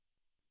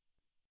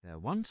There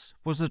once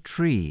was a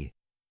tree,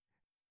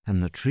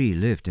 and the tree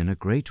lived in a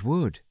great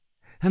wood,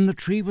 and the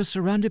tree was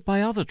surrounded by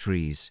other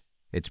trees,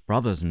 its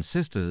brothers and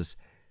sisters,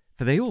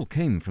 for they all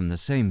came from the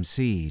same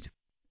seed.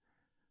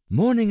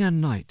 Morning and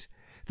night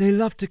they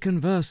loved to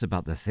converse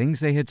about the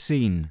things they had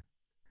seen,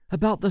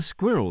 about the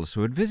squirrels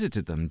who had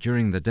visited them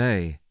during the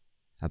day,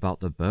 about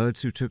the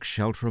birds who took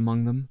shelter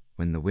among them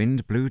when the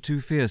wind blew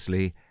too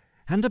fiercely,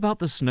 and about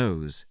the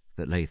snows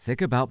that lay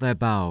thick about their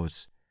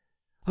boughs.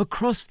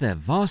 Across their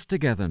vast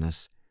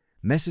togetherness,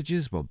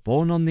 messages were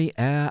borne on the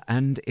air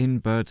and in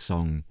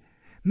birdsong,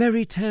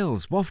 merry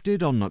tales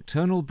wafted on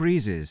nocturnal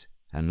breezes,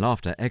 and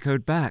laughter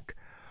echoed back.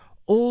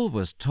 All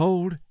was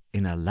told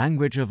in a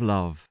language of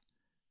love.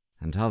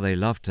 And how they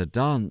loved to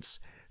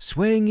dance,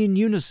 swaying in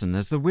unison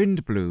as the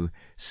wind blew,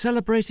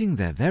 celebrating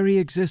their very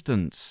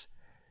existence.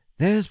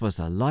 Theirs was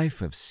a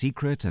life of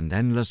secret and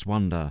endless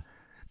wonder,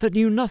 that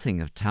knew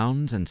nothing of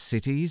towns and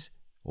cities,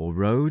 or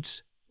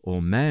roads,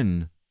 or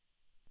men.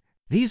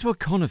 These were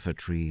conifer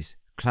trees,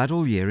 clad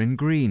all year in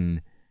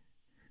green.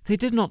 They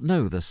did not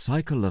know the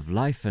cycle of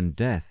life and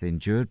death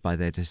endured by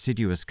their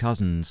deciduous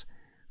cousins,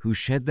 who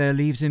shed their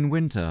leaves in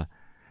winter,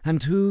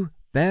 and who,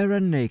 bare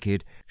and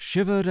naked,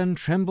 shivered and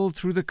trembled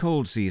through the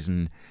cold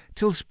season,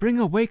 till spring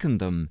awakened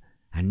them,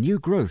 and new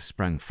growth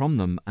sprang from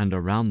them and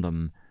around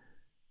them.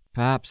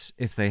 Perhaps,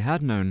 if they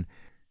had known,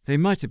 they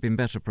might have been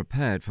better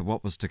prepared for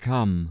what was to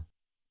come.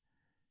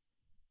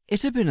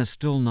 It had been a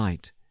still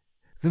night,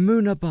 the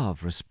moon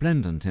above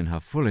resplendent in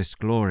her fullest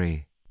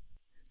glory.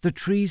 The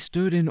trees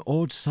stood in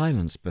awed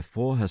silence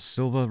before her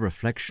silver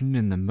reflection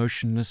in the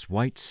motionless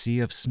white sea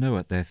of snow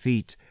at their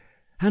feet,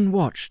 and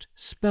watched,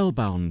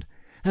 spellbound,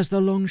 as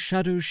the long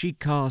shadows she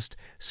cast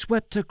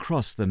swept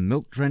across the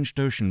milk-drenched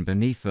ocean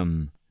beneath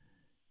them.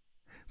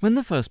 When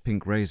the first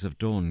pink rays of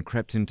dawn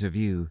crept into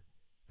view,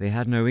 they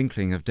had no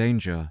inkling of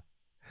danger.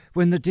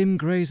 When the dim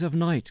greys of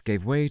night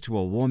gave way to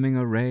a warming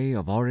array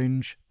of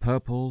orange,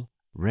 purple,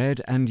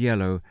 red, and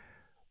yellow,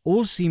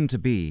 all seemed to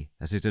be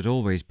as it had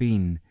always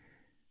been.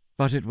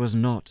 But it was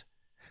not,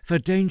 for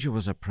danger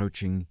was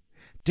approaching,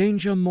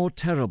 danger more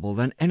terrible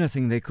than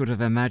anything they could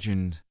have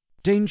imagined,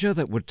 danger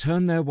that would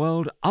turn their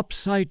world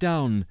upside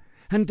down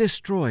and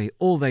destroy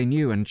all they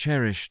knew and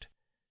cherished.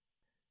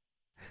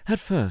 At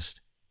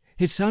first,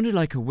 it sounded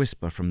like a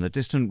whisper from the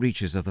distant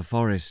reaches of the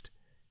forest,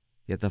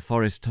 yet the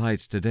forest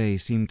tides today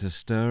seemed to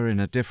stir in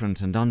a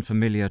different and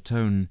unfamiliar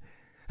tone,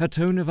 a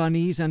tone of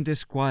unease and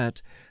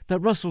disquiet that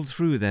rustled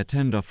through their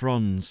tender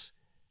fronds.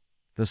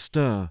 The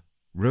stir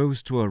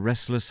rose to a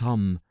restless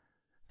hum,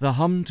 the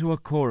hum to a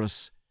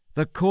chorus,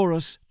 the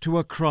chorus to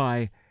a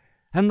cry,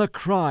 and the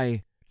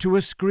cry to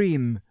a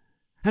scream,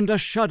 and a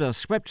shudder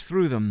swept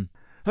through them,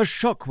 a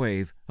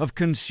shock-wave of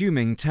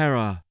consuming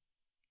terror.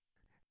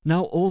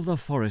 Now all the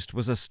forest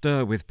was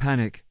astir with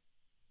panic.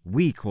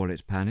 We call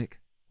it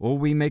panic, or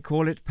we may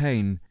call it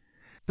pain,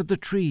 but the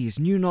trees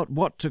knew not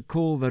what to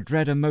call the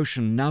dread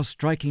emotion now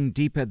striking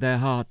deep at their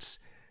hearts,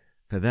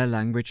 for their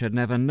language had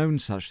never known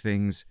such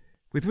things,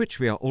 with which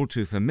we are all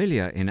too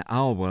familiar in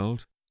our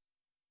world.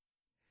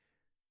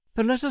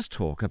 But let us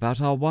talk about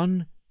our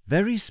one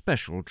very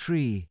special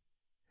tree.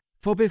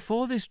 For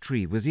before this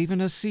tree was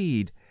even a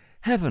seed,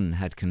 heaven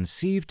had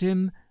conceived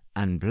him,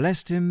 and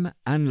blessed him,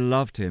 and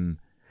loved him,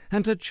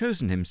 and had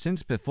chosen him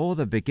since before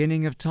the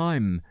beginning of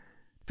time,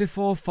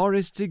 before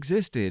forests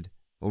existed,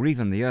 or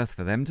even the earth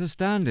for them to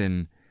stand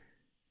in.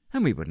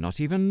 And we would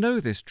not even know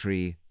this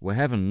tree, were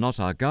heaven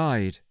not our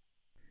guide.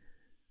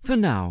 For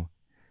now,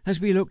 as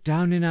we look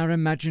down in our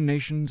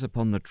imaginations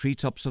upon the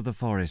treetops of the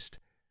forest,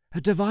 a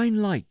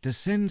divine light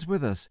descends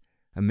with us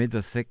amid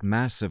the thick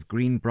mass of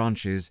green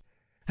branches,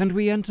 and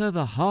we enter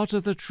the heart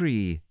of the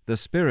tree the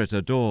spirit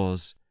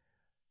adores.